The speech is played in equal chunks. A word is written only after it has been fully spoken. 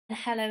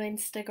Hello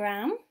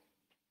Instagram.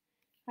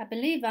 I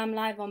believe I'm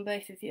live on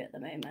both of you at the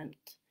moment.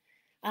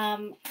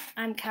 I'm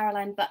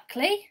Caroline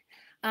Buckley,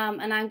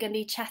 and I'm going to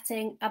be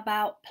chatting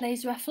about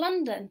Plays Rough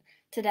London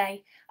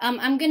today.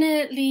 I'm going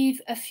to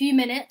leave a few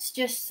minutes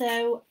just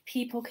so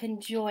people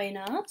can join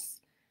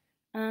us.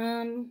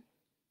 I'm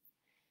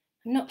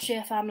not sure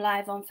if I'm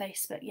live on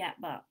Facebook yet,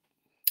 but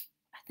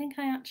I think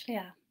I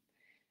actually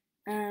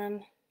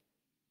am.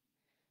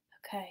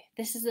 Okay,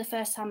 this is the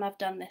first time I've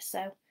done this,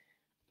 so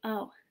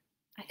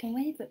I can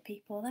wave at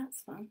people,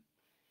 that's fun.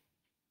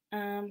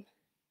 Okay.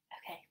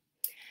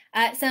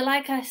 So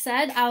like I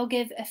said, I'll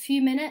give a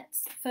few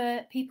minutes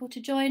for people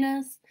to join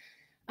us.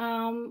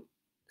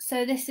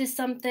 So this is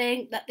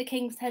something that the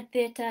King's Head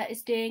Theatre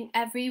is doing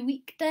every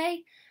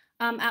weekday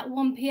at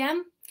 1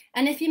 p.m.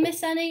 And if you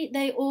miss any,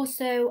 they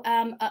also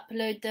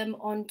upload them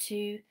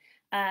onto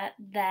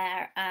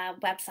their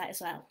website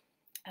as well.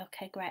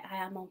 Okay, great. I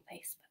am on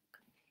Facebook.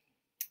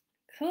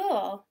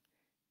 Cool.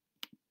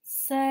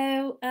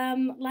 So,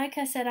 like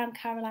I said, I'm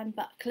Caroline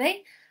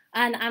Buckley,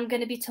 and I'm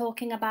going to be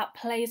talking about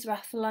Plays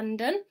Rough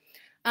London.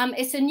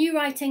 It's a new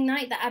writing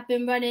night that I've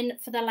been running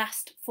for the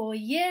last 4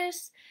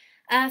 years.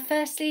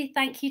 Firstly,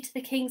 thank you to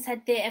the King's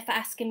Head Theatre for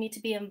asking me to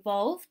be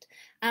involved,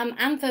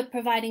 and for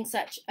providing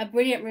such a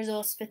brilliant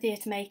resource for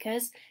theatre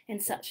makers in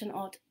such an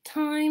odd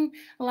time.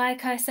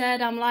 Like I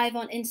said, I'm live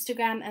on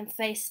Instagram and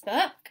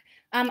Facebook.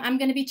 I'm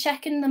going to be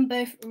checking them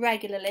both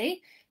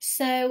regularly,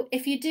 so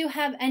if you do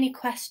have any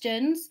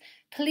questions,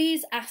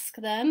 please ask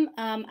them,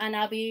 and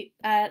I'll be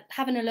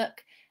having a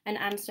look and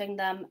answering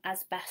them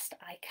as best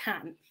I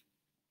can.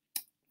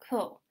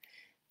 Cool.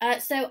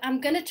 So I'm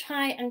going to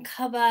try and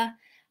cover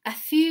a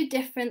few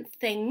different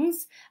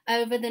things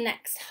over the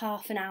next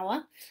half an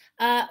hour,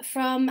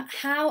 from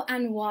how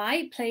and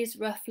why Plays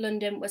Rough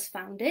London was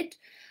founded,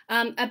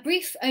 a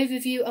brief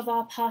overview of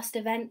our past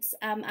events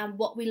and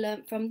what we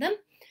learnt from them,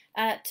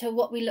 to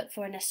what we look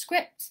for in a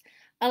script.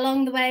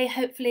 Along the way,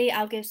 hopefully,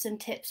 I'll give some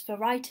tips for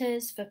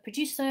writers, for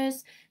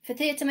producers, for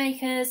theatre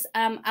makers.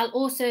 I'll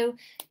also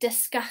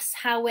discuss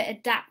how we're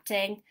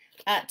adapting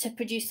to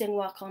producing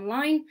work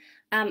online,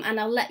 and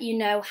I'll let you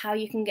know how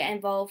you can get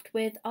involved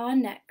with our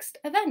next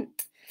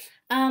event.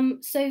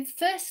 So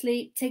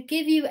firstly, to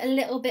give you a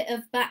little bit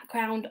of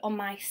background on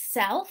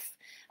myself,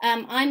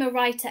 I'm a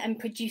writer and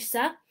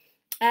producer.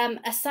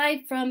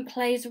 Aside from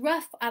Plays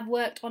Rough, I've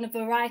worked on a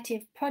variety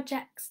of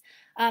projects,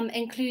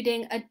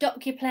 including a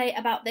docuplay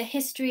about the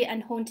history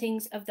and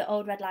hauntings of the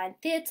Old Red Lion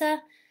Theatre,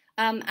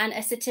 and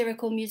a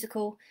satirical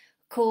musical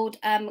called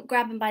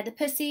Grab 'em by the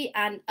Pussy,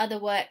 and other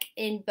work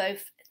in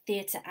both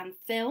theatre and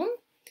film.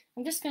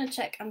 I'm just going to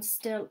check I'm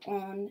still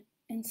on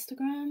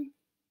Instagram.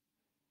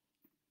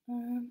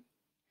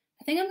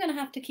 I think I'm going to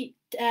have to keep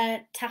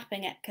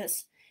tapping it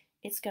because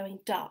it's going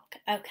dark.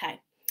 Okay,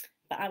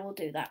 but I will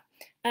do that.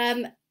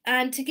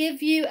 And to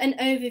give you an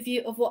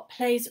overview of what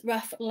Plays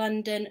Rough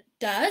London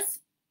does,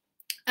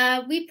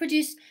 we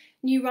produce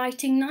new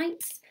writing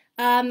nights.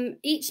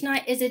 Each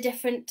night is a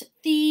different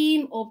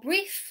theme or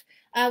brief.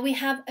 We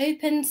have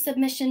open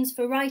submissions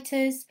for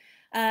writers,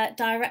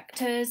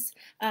 directors,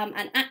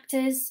 and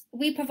actors.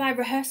 We provide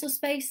rehearsal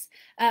space.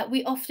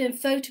 We often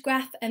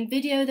photograph and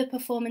video the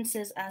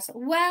performances as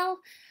well.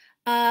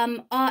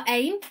 Our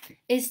aim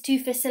is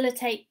to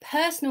facilitate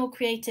personal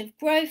creative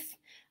growth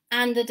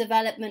and the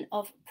development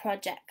of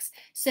projects.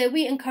 So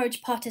we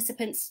encourage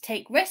participants to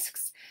take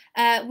risks.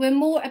 We're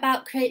more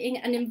about creating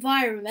an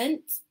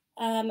environment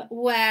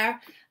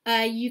where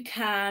you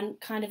can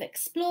kind of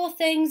explore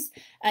things,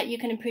 you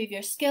can improve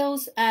your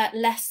skills,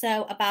 less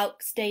so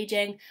about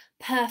staging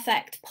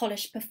perfect,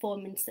 polished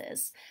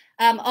performances.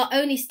 Our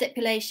only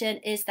stipulation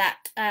is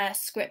that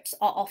scripts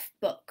are off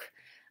book.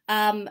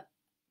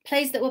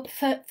 Plays that were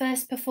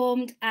first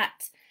performed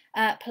at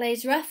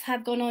Plays Rough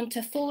have gone on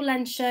to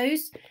full-length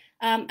shows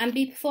and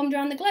be performed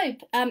around the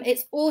globe.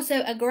 It's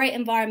also a great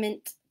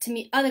environment to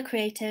meet other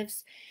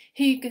creatives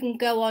who you can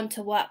go on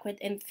to work with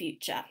in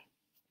future.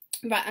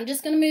 Right, I'm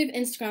just going to move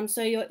Instagram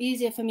so you're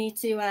easier for me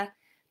to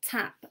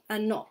tap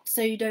and not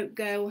so you don't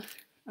go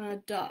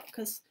dark,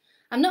 because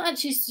I'm not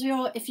actually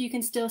sure if you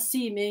can still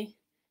see me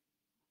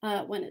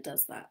when it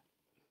does that.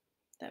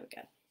 There we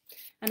go.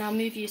 And I'll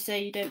move you so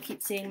you don't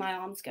keep seeing my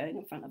arms going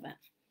in front of it.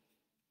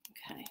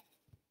 Okay,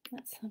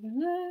 let's have a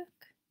look.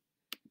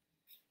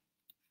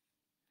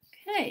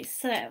 Okay,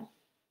 so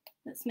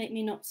let's make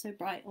me not so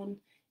bright on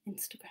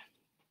Instagram.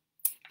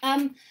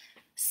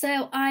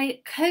 So I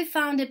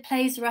co-founded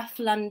Plays Rough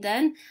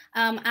London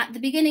at the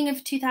beginning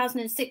of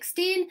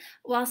 2016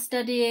 while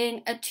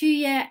studying a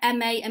 2-year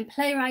MA in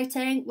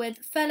playwriting with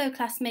fellow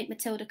classmate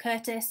Matilda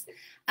Curtis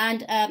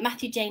and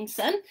Matthew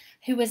Jameson,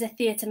 who was a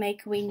theatre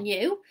maker we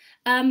knew.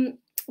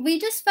 We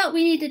just felt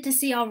we needed to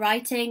see our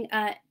writing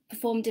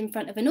performed in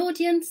front of an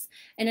audience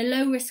in a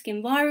low-risk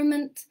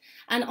environment,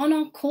 and on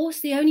our course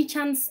the only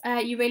chance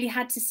you really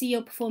had to see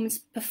your performance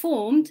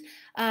performed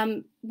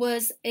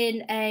was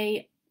in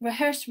a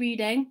rehearsed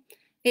reading.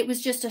 It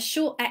was just a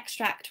short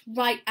extract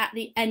right at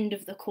the end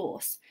of the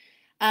course.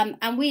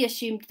 And we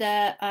assumed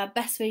the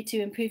best way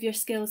to improve your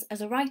skills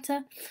as a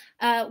writer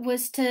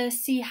was to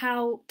see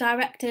how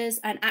directors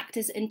and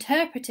actors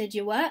interpreted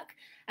your work,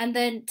 and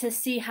then to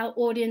see how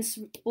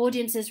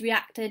audiences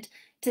reacted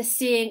to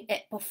seeing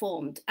it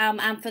performed.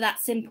 And for that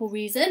simple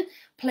reason,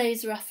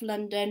 Plays Rough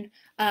London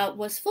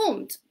was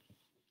formed.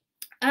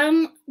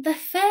 The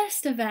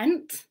first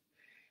event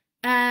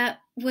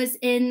was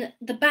in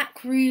the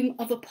back room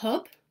of a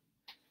pub.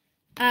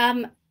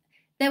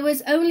 There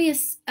was only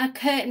a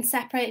curtain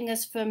separating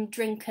us from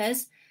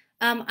drinkers,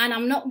 and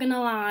I'm not going to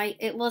lie,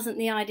 it wasn't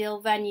the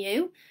ideal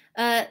venue.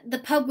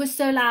 The pub was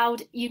so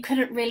loud you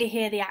couldn't really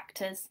hear the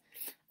actors.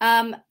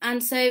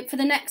 And so for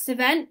the next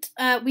event,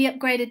 we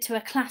upgraded to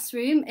a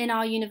classroom in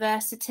our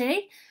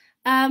university.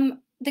 The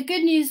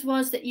good news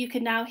was that you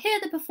could now hear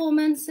the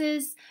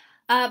performances,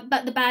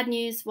 but the bad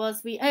news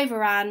was we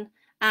overran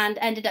and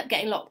ended up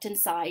getting locked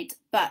inside.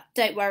 But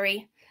don't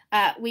worry,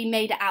 we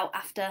made it out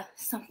after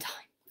some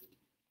time.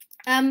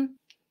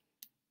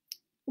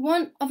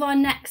 One of our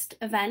next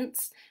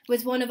events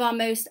was one of our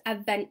most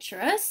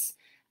adventurous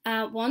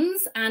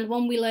ones, and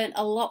one we learned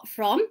a lot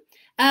from.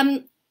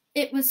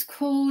 It was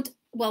called,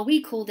 well,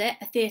 we called it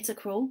a theatre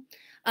crawl.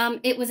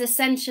 It was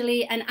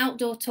essentially an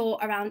outdoor tour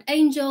around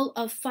Angel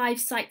of 5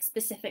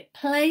 site-specific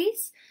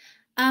plays.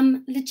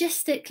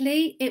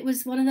 Logistically, it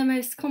was one of the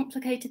most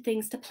complicated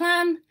things to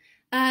plan.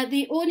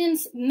 The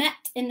audience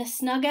met in the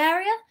snug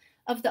area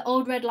of the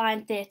Old Red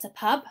Lion Theatre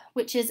pub,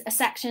 which is a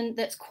section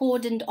that's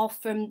cordoned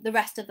off from the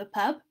rest of the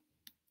pub.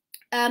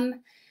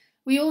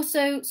 We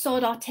also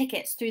sold our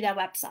tickets through their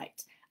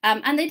website,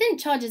 and they didn't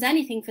charge us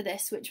anything for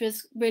this, which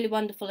was really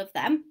wonderful of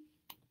them.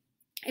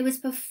 It was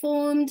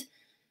performed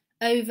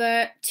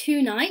over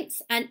 2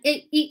 nights, and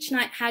each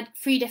night had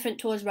 3 different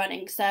tours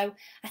running, so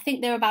I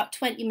think they were about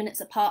 20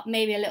 minutes apart,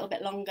 maybe a little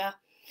bit longer.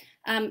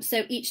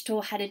 So each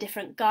tour had a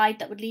different guide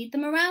that would lead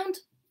them around,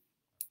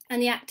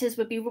 and the actors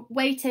would be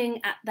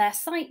waiting at their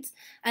site,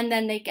 and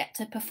then they get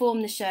to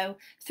perform the show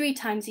 3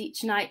 times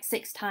each night,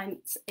 6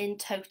 times in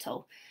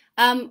total.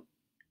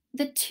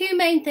 The 2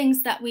 main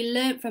things that we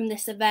learned from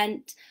this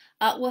event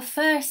were,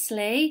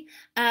 firstly,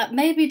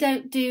 maybe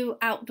don't do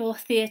outdoor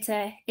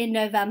theatre in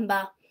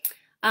November.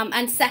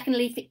 And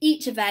secondly, for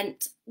each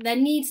event, there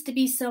needs to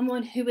be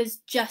someone who is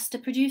just a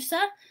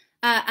producer,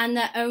 and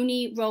their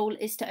only role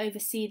is to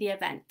oversee the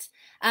event.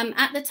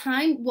 At the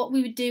time, what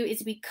we would do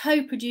is we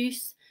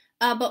co-produce,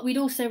 but we'd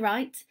also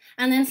write,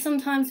 and then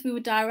sometimes we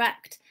would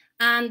direct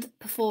and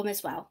perform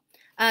as well.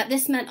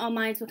 This meant our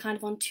minds were kind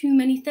of on too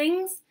many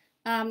things,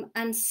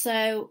 and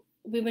so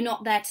we were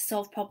not there to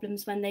solve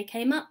problems when they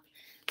came up.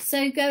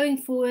 So going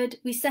forward,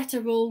 we set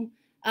a rule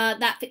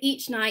that for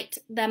each night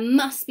there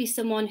must be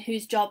someone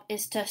whose job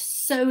is to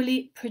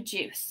solely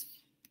produce.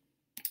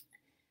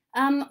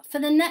 For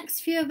the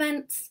next few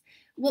events,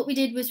 what we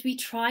did was we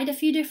tried a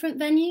few different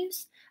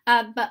venues,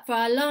 but for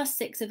our last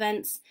 6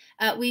 events,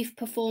 we've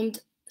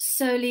performed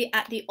solely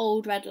at the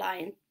Old Red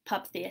Lion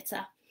pub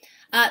theatre.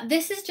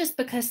 This is just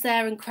because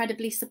they're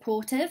incredibly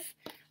supportive.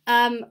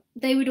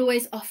 They would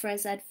always offer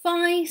us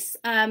advice,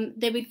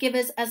 they would give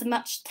us as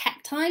much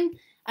tech time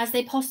as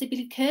they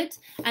possibly could,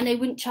 and they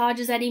wouldn't charge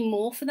us any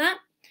more for that.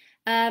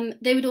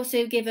 They would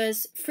also give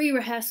us free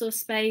rehearsal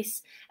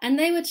space, and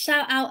they would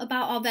shout out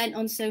about our event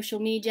on social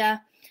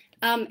media.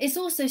 It's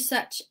also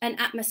such an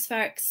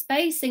atmospheric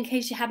space, in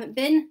case you haven't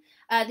been.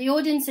 The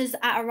audience is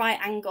at a right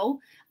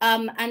angle,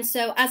 and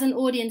so as an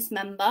audience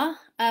member,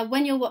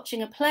 when you're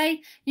watching a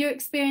play, you're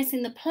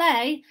experiencing the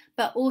play,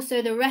 but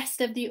also the rest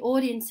of the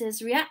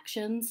audience's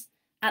reactions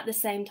at the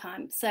same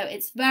time. So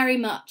it's very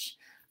much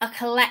a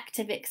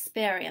collective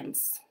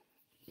experience.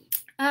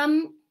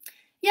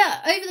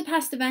 Yeah, over the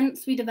past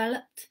events we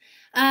developed,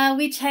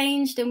 we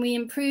changed and we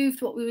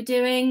improved what we were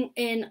doing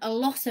in a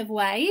lot of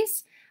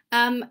ways.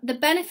 The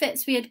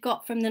benefits we had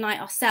got from the night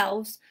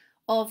ourselves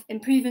of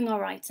improving our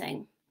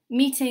writing,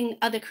 meeting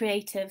other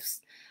creatives,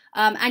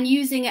 and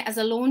using it as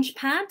a launch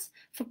pad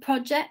for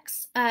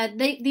projects.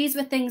 These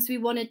were things we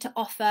wanted to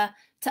offer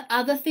to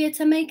other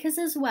theatre makers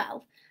as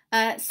well.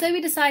 So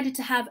we decided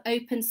to have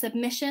open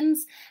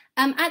submissions.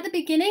 At the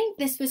beginning,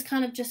 this was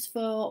kind of just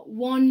for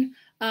 1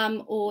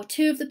 or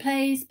 2 of the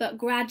plays, but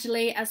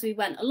gradually as we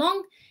went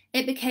along,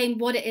 it became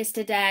what it is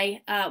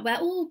today, where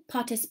all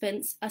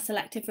participants are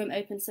selected from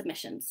open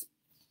submissions.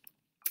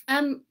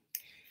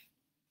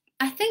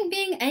 I think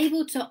being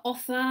able to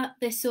offer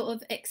this sort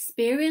of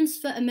experience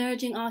for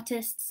emerging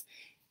artists,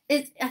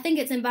 I think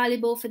it's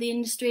invaluable for the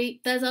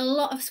industry. There's a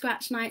lot of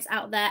scratch nights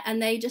out there,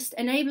 and they just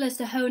enable us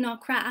to hone our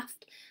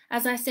craft,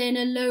 as I say, in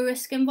a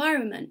low-risk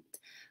environment.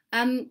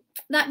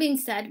 That being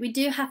said, we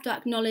do have to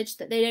acknowledge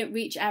that they don't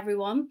reach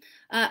everyone.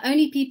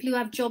 Only people who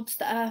have jobs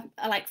that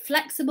are like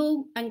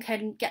flexible and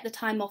can get the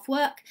time off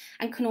work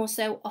and can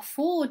also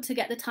afford to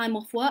get the time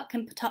off work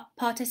can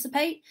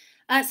participate.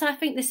 So I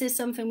think this is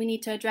something we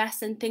need to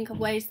address and think of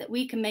ways that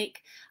we can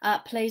make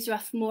Plays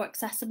Rough more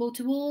accessible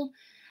to all.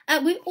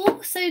 We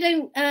also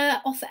don't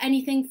offer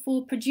anything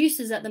for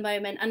producers at the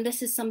moment, and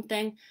this is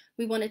something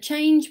we want to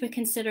change. We're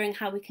considering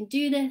how we can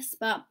do this,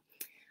 but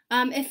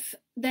if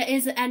there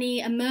is any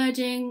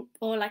emerging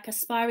or like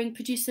aspiring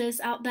producers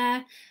out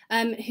there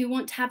who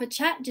want to have a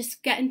chat,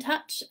 just get in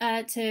touch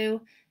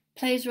to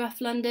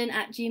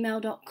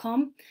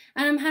playsroughlondon@gmail.com,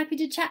 and I'm happy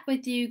to chat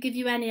with you, give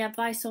you any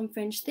advice on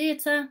fringe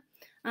theatre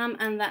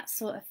and that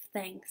sort of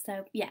thing.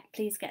 So yeah,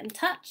 please get in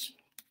touch.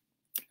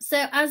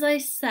 So as I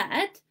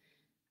said,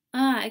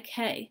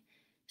 okay,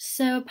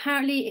 so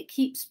apparently it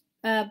keeps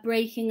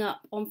breaking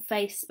up on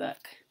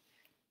Facebook.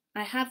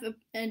 I have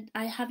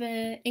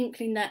an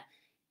inkling that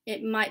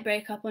it might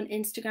break up on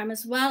Instagram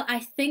as well. I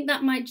think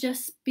that might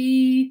just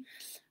be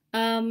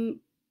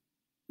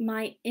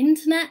my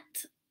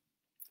internet.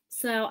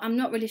 So I'm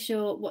not really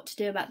sure what to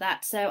do about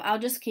that. So I'll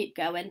just keep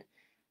going.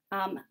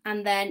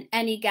 And then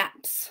any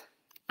gaps,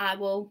 I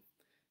will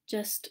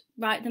just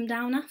write them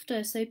down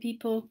after so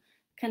people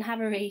can have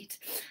a read.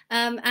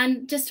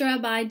 And just a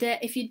reminder,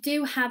 if you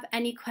do have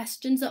any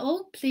questions at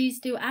all, please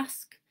do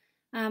ask.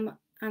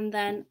 And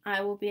then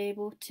I will be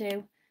able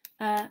to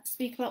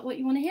speak about what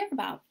you want to hear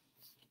about.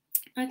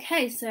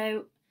 Okay,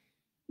 so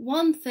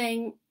one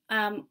thing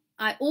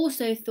I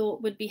also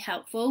thought would be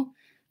helpful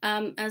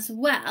as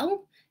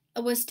well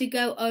was to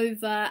go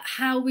over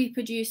how we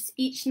produce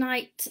each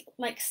night,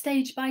 like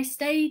stage by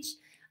stage.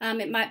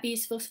 It might be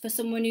useful for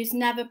someone who's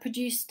never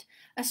produced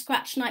a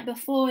scratch night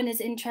before and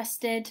is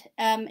interested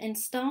in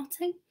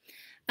starting.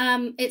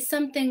 It's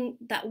something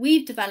that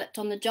we've developed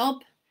on the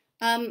job.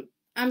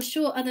 I'm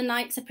sure other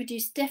nights are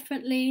produced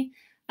differently,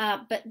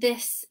 but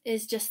this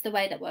is just the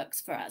way that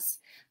works for us.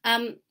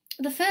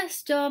 The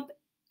first job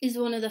is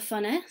one of the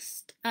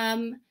funnest.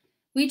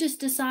 We just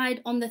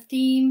decide on the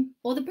theme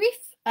or the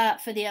brief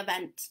for the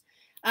event.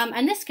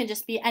 And this can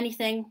just be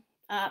anything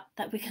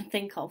that we can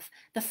think of.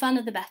 The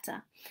funner the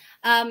better.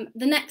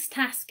 The next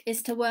task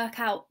is to work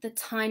out the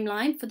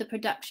timeline for the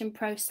production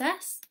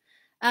process.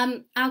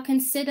 I'll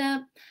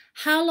consider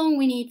how long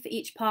we need for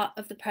each part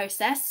of the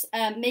process,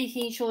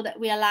 making sure that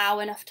we allow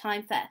enough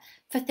time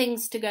for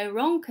things to go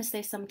wrong, because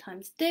they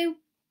sometimes do.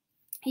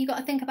 You've got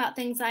to think about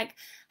things like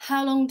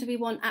how long do we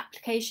want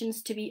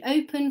applications to be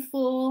open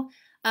for?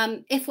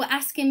 If we're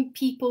asking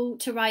people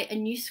to write a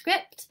new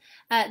script,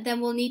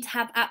 then we'll need to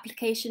have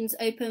applications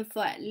open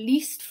for at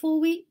least 4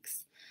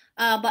 weeks.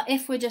 But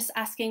if we're just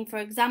asking for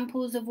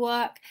examples of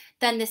work,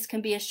 then this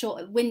can be a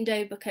shorter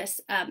window because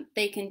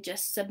they can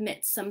just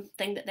submit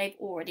something that they've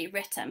already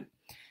written.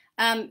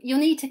 You'll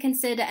need to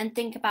consider and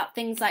think about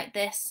things like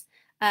this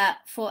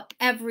for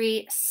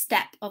every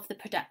step of the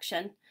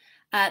production.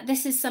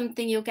 This is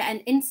something you'll get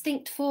an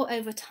instinct for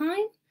over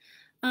time.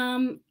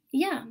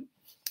 Yeah.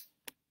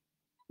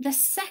 The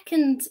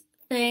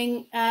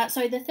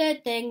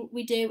third thing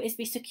we do is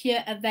we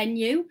secure a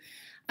venue.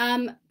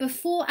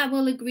 Before I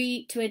will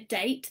agree to a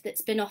date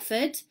that's been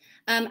offered,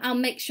 I'll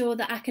make sure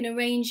that I can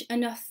arrange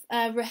enough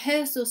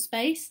rehearsal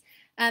space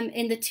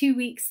in the 2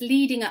 weeks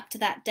leading up to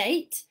that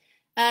date.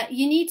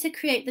 You need to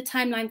create the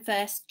timeline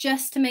first,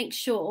 just to make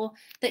sure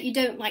that you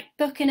don't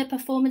book in a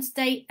performance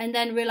date and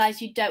then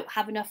realise you don't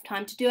have enough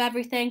time to do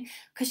everything,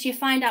 because you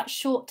find out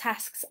short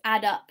tasks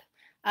add up.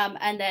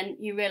 And then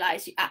you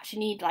realise you actually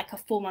need a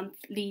 4-month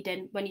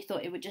lead-in when you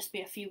thought it would just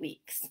be a few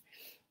weeks.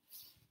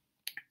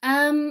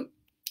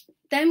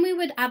 Then we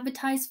would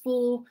advertise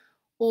for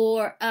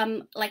or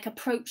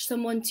approach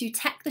someone to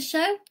tech the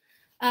show,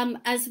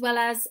 as well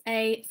as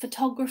a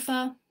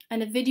photographer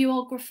and a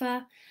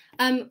videographer.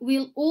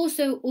 We'll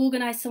also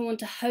organise someone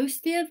to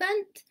host the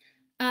event.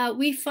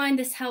 We find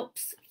this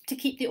helps to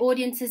keep the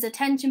audience's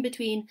attention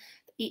between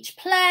each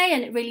play,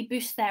 and it really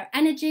boosts their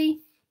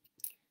energy.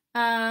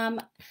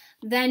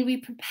 Then we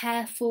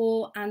prepare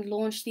for and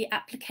launch the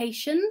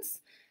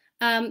applications.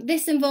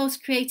 This involves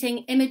creating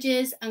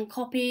images and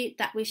copy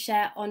that we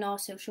share on our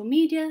social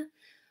media,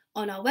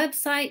 on our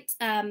website,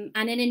 and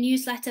in a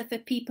newsletter for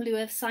people who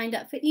have signed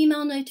up for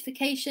email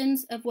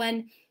notifications of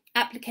when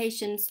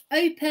applications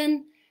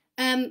open.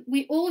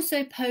 We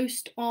also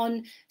post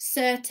on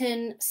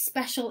certain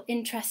special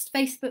interest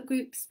Facebook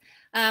groups,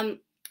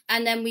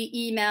 and then we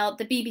email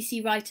the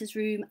BBC Writers'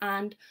 Room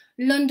and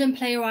London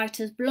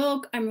Playwriters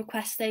blog and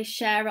request they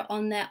share it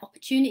on their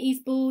opportunities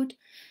board.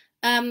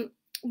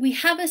 We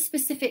have a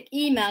specific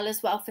email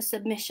as well for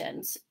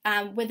submissions,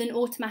 with an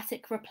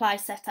automatic reply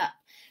set up,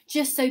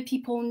 just so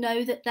people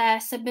know that their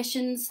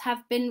submissions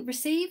have been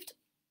received.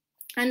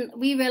 And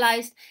we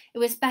realised it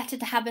was better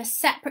to have a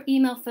separate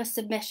email for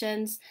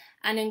submissions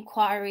and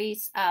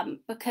inquiries,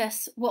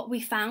 because what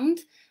we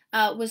found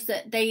was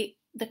that the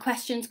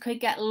questions could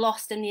get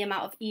lost in the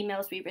amount of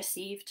emails we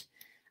received,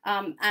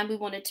 and we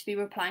wanted to be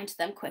replying to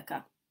them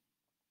quicker.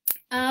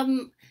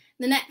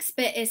 The next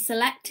bit is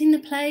selecting the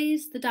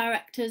plays, the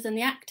directors and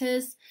the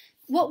actors.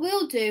 What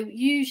we'll do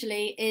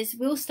usually is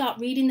we'll start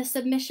reading the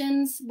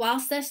submissions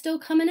whilst they're still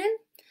coming in.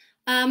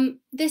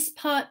 This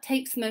part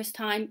takes most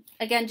time,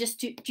 again, just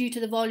due to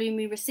the volume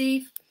we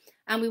receive,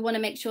 and we want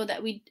to make sure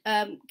that we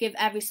give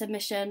every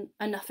submission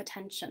enough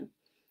attention.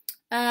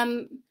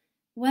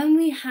 When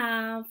we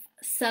have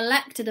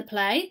selected a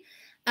play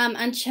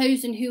and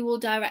chosen who will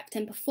direct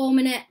and perform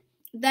in it,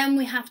 then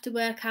we have to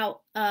work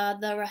out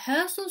the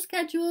rehearsal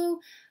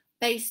schedule,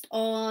 based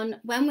on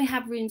when we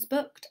have rooms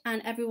booked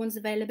and everyone's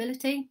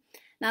availability.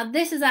 Now,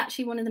 this is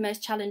actually one of the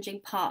most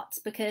challenging parts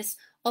because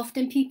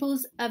often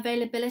people's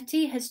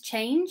availability has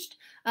changed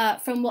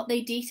from what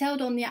they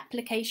detailed on the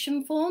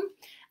application form.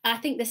 I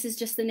think this is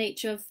just the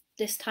nature of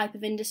this type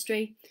of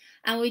industry,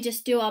 and we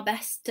just do our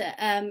best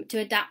to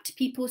adapt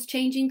people's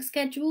changing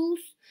schedules.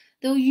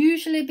 There'll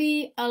usually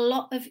be a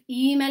lot of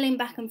emailing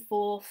back and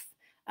forth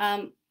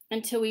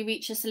until we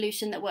reach a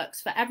solution that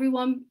works for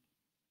everyone.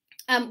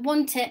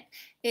 One tip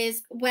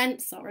is when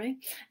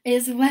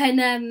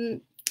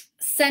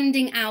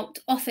sending out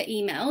offer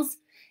emails,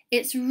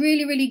 it's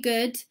really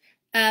good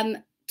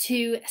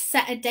to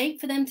set a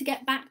date for them to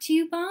get back to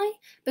you by,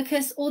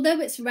 because although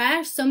it's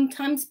rare,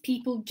 sometimes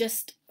people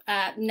just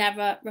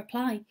never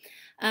reply.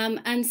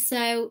 And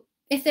so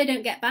if they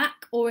don't get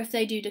back, or if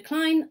they do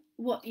decline,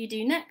 what you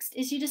do next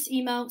is you just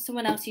email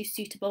someone else who's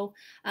suitable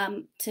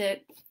to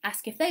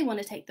ask if they want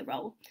to take the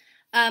role.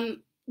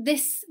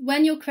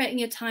 When you're creating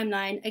your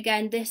timeline,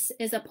 again, this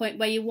is a point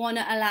where you want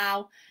to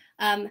allow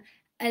a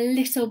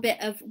little bit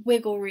of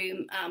wiggle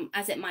room,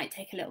 as it might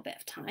take a little bit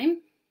of time.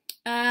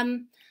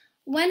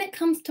 When it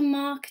comes to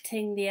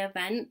marketing the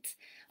event,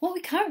 what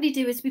we currently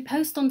do is we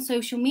post on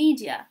social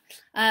media,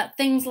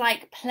 things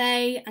like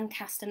play and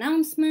cast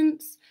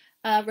announcements,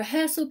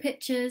 rehearsal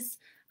pictures,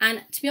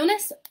 and to be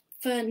honest,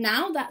 for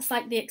now, that's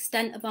like the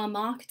extent of our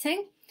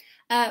marketing.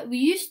 We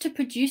used to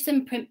produce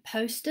and print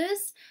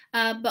posters,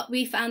 but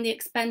we found the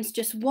expense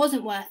just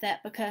wasn't worth it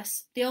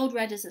because the Old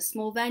Red is a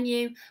small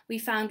venue. We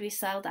found we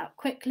sold out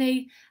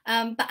quickly,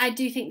 but I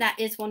do think that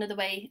is one of the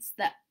ways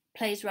that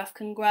Plays Rough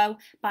can grow,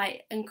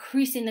 by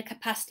increasing the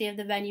capacity of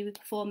the venue we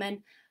perform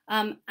in,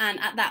 and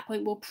at that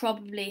point we'll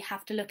probably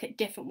have to look at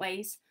different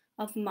ways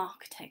of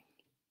marketing.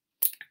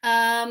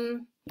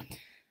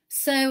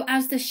 So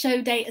as the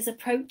show date is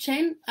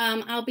approaching,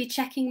 I'll be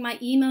checking my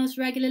emails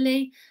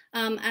regularly,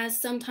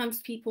 as sometimes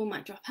people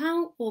might drop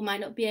out or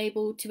might not be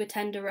able to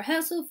attend a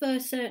rehearsal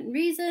for certain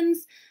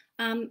reasons,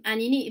 and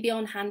you need to be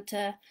on hand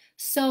to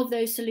solve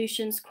those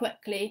solutions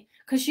quickly,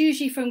 because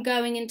usually from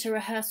going into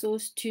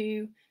rehearsals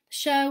to the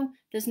show,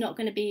 there's not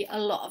going to be a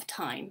lot of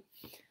time.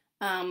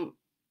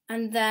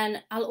 And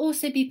then I'll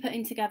also be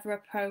putting together a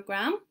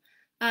programme,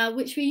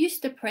 which we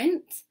used to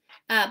print,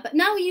 but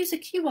now we use a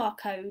QR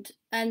code,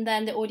 and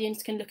then the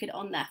audience can look at it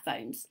on their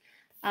phones,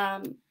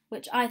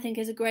 which I think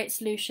is a great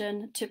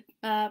solution to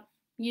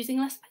using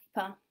less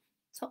paper.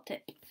 Top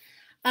tip.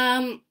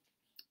 What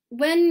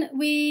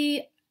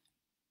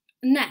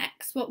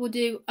we'll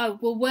do,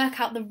 we'll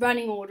work out the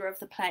running order of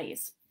the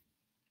plays.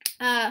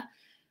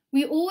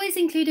 We always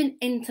include an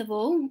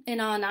interval in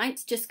our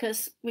nights, just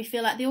because we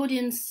feel like the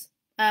audience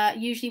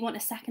usually want a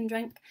second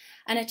drink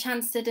and a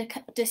chance to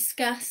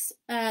discuss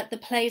the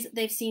plays that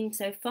they've seen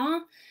so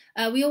far.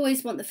 We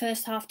always want the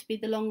first half to be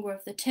the longer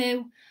of the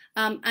two.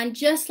 And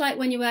just like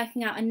when you're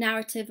working out a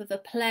narrative of a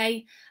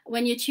play,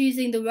 when you're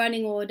choosing the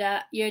running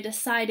order, you're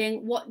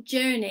deciding what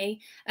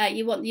journey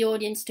you want the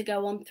audience to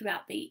go on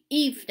throughout the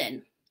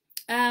evening.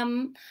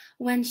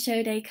 When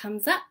show day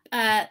comes up,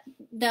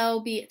 there'll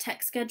be a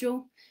tech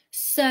schedule.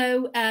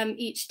 So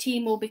each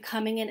team will be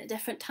coming in at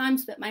different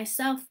times, but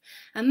myself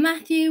and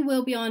Matthew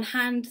will be on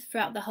hand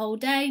throughout the whole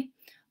day.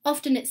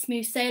 Often it's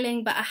smooth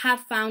sailing, but I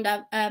have found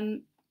out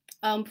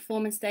on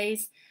performance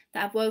days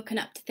that I've woken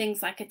up to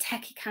things like a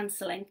techie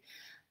cancelling.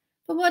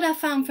 But what I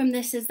found from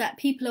this is that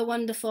people are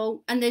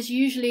wonderful, and there's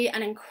usually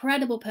an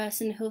incredible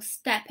person who'll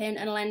step in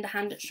and lend a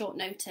hand at short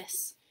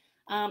notice.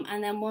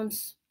 And then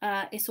once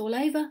it's all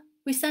over,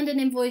 we send an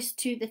invoice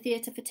to the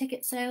theatre for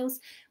ticket sales,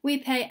 we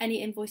pay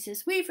any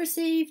invoices we've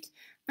received,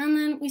 and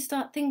then we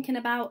start thinking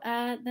about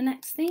the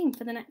next theme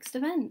for the next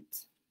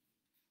event.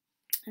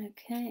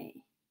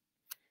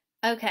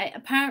 Okay,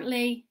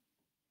 apparently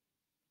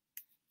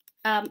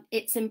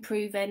it's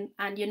improving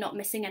and you're not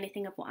missing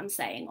anything of what I'm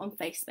saying on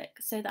Facebook,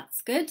 so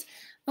that's good.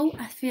 Oh,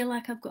 I feel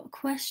like I've got a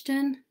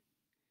question.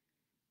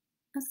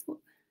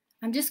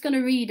 I'm just going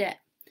to read it.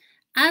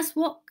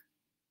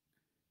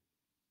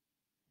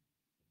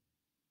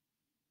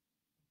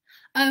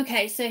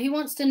 Okay, so he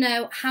wants to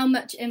know how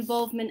much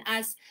involvement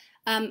as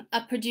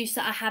a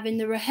producer I have in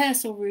the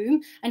rehearsal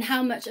room, and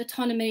how much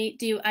autonomy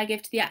do I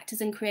give to the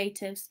actors and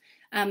creatives.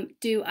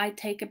 Do I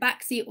take a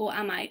backseat, or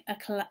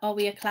are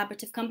we a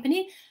collaborative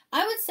company?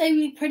 I would say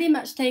we pretty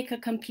much take a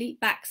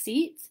complete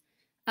backseat.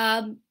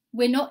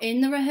 We're not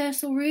in the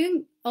rehearsal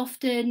room.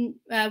 Often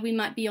we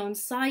might be on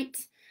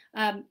site,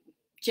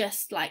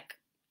 just like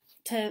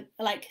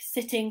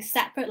sitting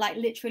separate, like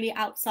literally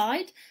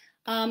outside.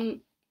 I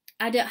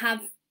don't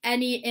have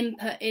any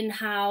input in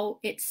how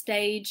it's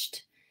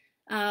staged.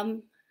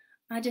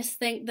 I just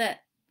think that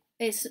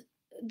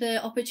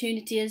the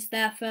opportunity is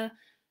there for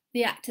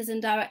the actors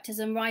and directors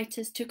and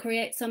writers to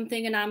create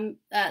something, and I'm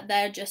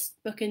there just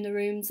booking the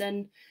rooms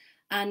and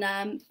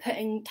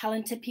putting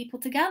talented people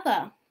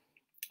together.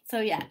 So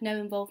yeah, no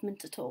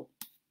involvement at all.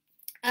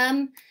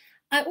 I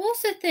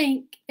also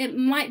think it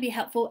might be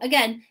helpful,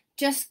 again,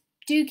 just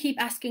do keep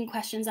asking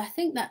questions. I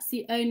think that's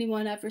the only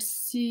one I've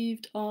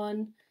received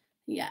on,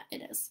 yeah,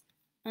 it is.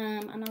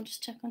 And I'll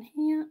just check on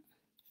here.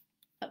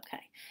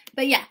 Okay,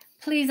 but yeah,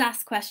 please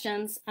ask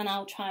questions and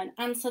I'll try and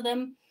answer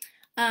them.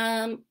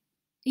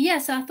 Yeah,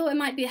 so I thought it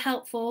might be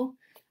helpful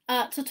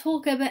to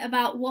talk a bit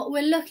about what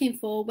we're looking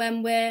for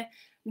when we're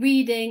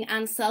reading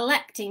and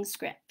selecting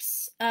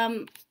scripts.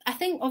 I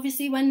think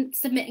obviously when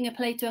submitting a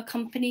play to a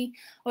company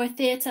or a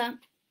theatre,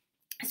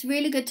 it's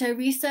really good to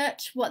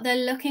research what they're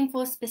looking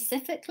for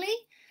specifically,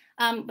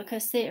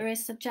 because theatre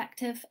is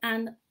subjective,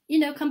 and you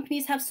know,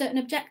 companies have certain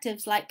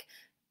objectives like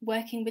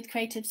working with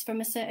creatives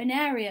from a certain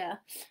area,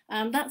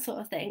 that sort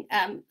of thing.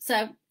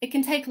 So it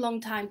can take a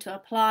long time to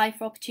apply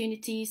for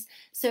opportunities,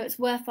 so it's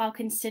worthwhile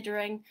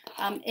considering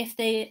if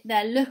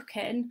they're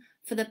looking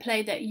for the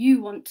play that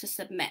you want to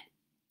submit.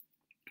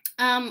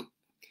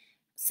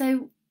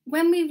 So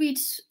when we read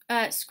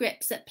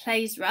scripts at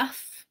Plays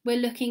Rough, we're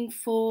looking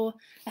for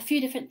a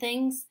few different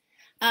things.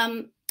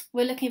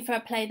 We're looking for a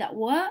play that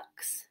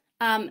works,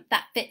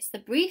 that fits the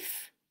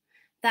brief,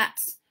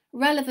 that's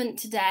relevant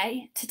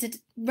today,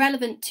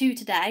 relevant to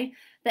today,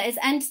 that is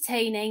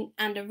entertaining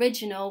and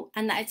original,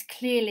 and that is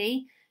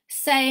clearly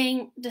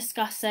saying,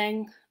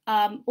 discussing,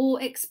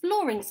 or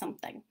exploring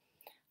something.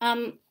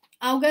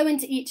 I'll go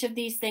into each of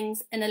these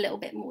things in a little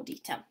bit more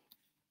detail.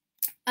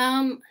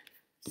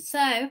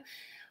 So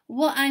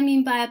what I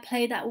mean by a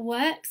play that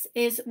works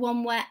is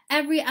one where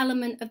every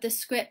element of the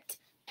script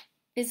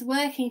is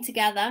working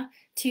together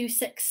to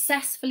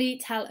successfully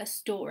tell a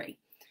story.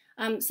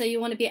 So you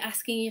want to be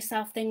asking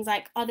yourself things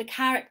like, are the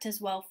characters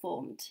well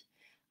formed?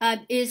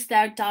 Is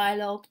their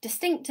dialogue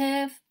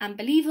distinctive and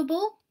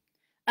believable?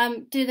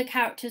 Do the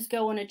characters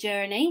go on a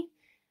journey?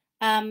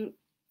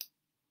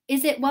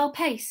 Is it well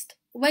paced?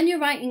 When you're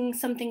writing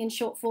something in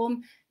short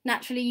form,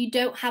 naturally you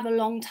don't have a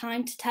long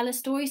time to tell a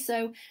story,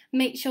 so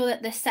make sure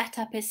that the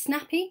setup is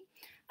snappy.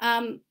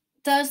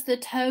 Does the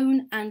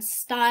tone and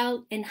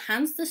style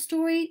enhance the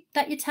story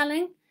that you're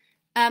telling?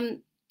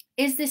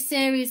 Is this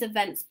series of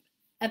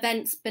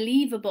events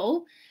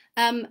believable?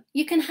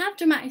 You can have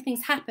dramatic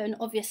things happen,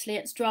 obviously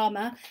it's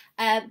drama,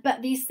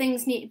 but these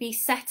things need to be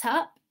set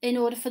up in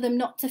order for them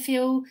not to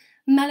feel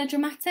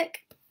melodramatic.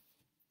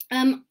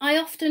 I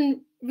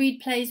often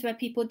read plays where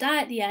people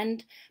die at the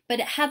end, but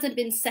it hasn't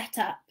been set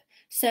up,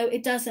 so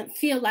it doesn't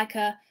feel like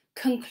a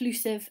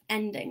conclusive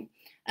ending.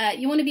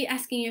 You want to be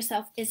asking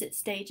yourself, is it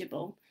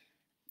stageable?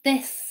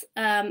 This,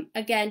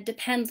 again,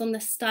 depends on the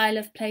style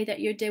of play that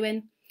you're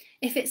doing.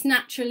 If it's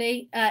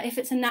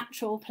a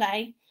natural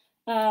play,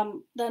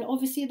 then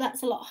obviously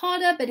that's a lot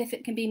harder, but if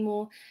it can be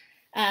more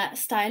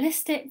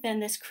stylistic, then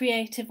there's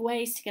creative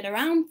ways to get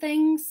around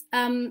things.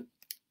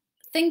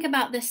 Think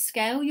about the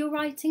scale you're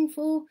writing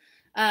for.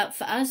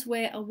 For us,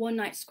 we're a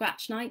one-night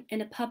scratch night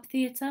in a pub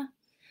theatre.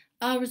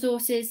 Our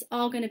resources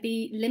are going to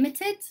be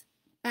limited.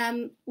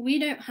 We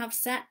don't have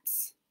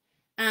sets,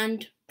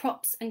 and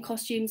props and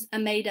costumes are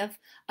made up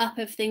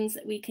of things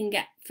that we can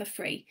get for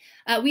free.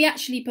 We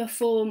actually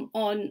perform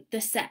on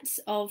the sets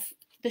of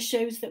the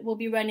shows that we'll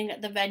be running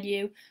at the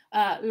venue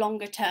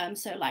longer term,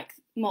 so like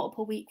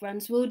multiple week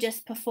runs. We'll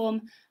just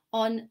perform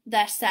on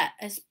their set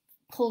as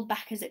pulled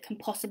back as it can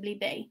possibly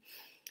be.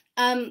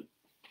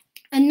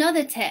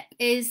 Another tip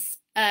is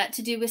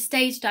to do with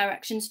stage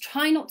directions.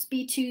 Try not to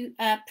be too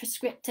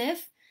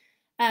prescriptive,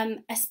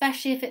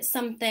 especially if it's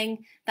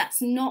something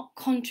that's not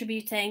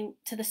contributing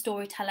to the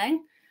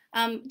storytelling.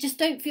 Just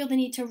don't feel the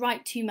need to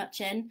write too much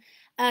in,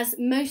 as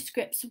most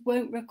scripts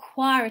won't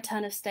require a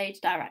ton of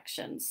stage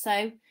directions,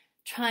 so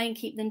try and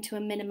keep them to a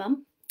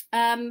minimum.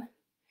 The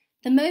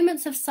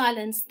moments of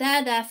silence,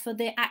 they're there for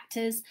the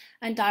actors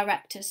and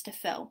directors to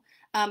fill.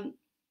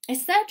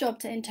 It's their job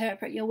to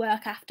interpret your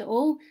work after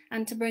all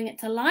and to bring it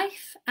to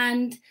life,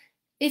 and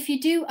if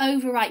you do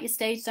overwrite your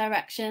stage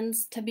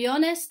directions, to be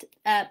honest,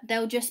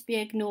 they'll just be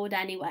ignored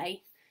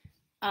anyway.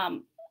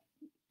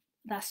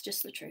 That's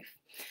just the truth.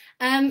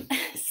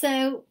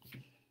 So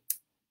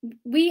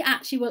we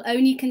actually will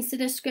only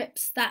consider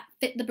scripts that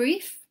fit the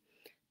brief.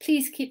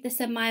 Please keep this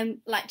in mind,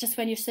 like just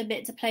when you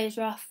submit to Plays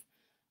Rough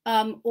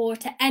or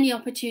to any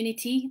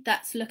opportunity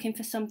that's looking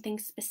for something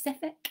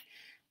specific.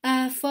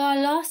 For our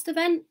last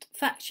event,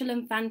 Factual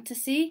and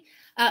Fantasy,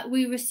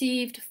 we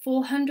received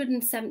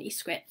 470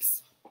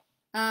 scripts.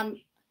 As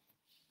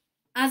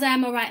I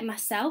am a writer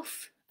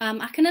myself,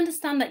 I can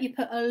understand that you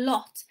put a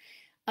lot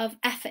of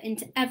effort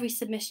into every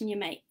submission you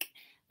make.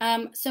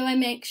 So I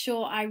make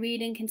sure I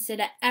read and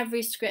consider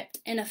every script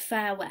in a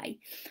fair way.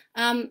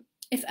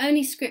 If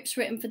only scripts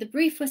written for the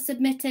brief were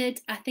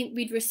submitted, I think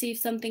we'd receive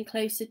something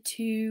closer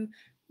to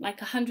like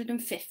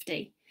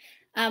 150.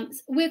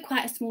 We're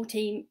quite a small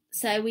team,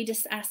 so we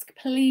just ask,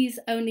 please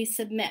only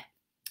submit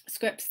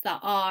scripts that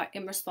are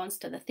in response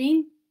to the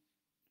theme.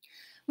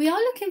 We are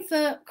looking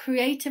for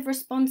creative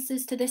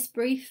responses to this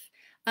brief.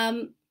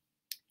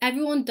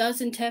 Everyone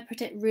does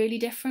interpret it really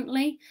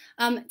differently.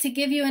 To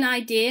give you an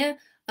idea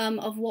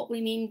of what we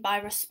mean by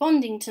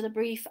responding to the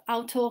brief,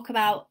 I'll talk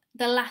about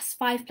the last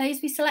 5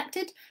 plays we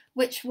selected,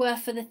 which were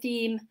for the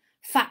theme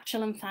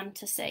Factual and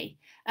Fantasy.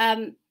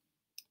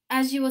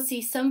 As you will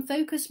see, some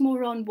focus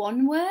more on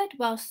one word,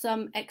 while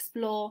some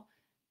explore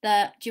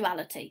the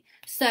duality.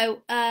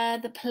 So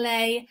the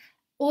play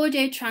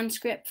audio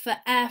transcript for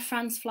Air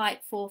France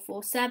Flight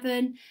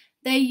 447.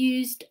 They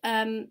used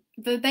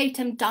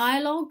verbatim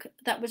dialogue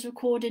that was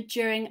recorded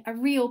during a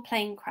real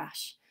plane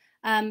crash.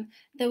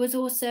 There was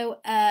also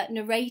a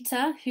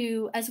narrator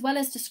who, as well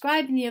as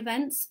describing the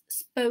events,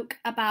 spoke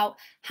about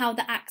how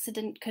the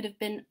accident could have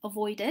been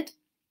avoided.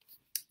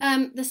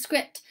 The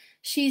script,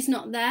 She's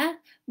Not There,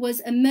 was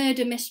a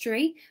murder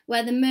mystery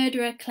where the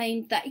murderer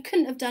claimed that he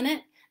couldn't have done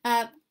it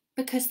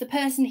because the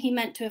person he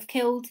meant to have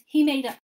killed, he made up